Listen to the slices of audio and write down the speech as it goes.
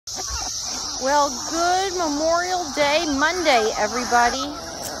Well, good Memorial Day Monday, everybody.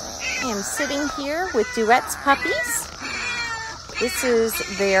 I am sitting here with Duet's puppies. This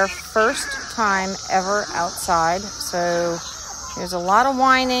is their first time ever outside, so there's a lot of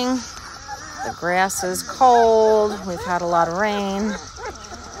whining. The grass is cold. We've had a lot of rain,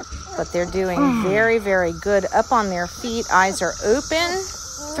 but they're doing very, very good. Up on their feet, eyes are open.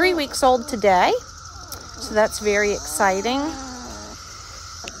 3 weeks old today, so that's very exciting.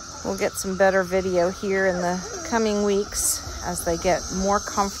 We'll get some better video here in the coming weeks as they get more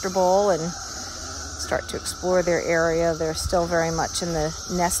comfortable and start to explore their area. They're still very much in the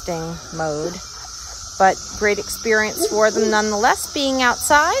nesting mode, but great experience for them nonetheless, being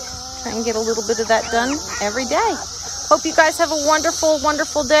outside. Try and get a little bit of that done every day. Hope you guys have a wonderful,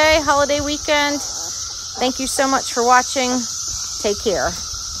 wonderful day, holiday weekend. Thank you so much for watching. Take care.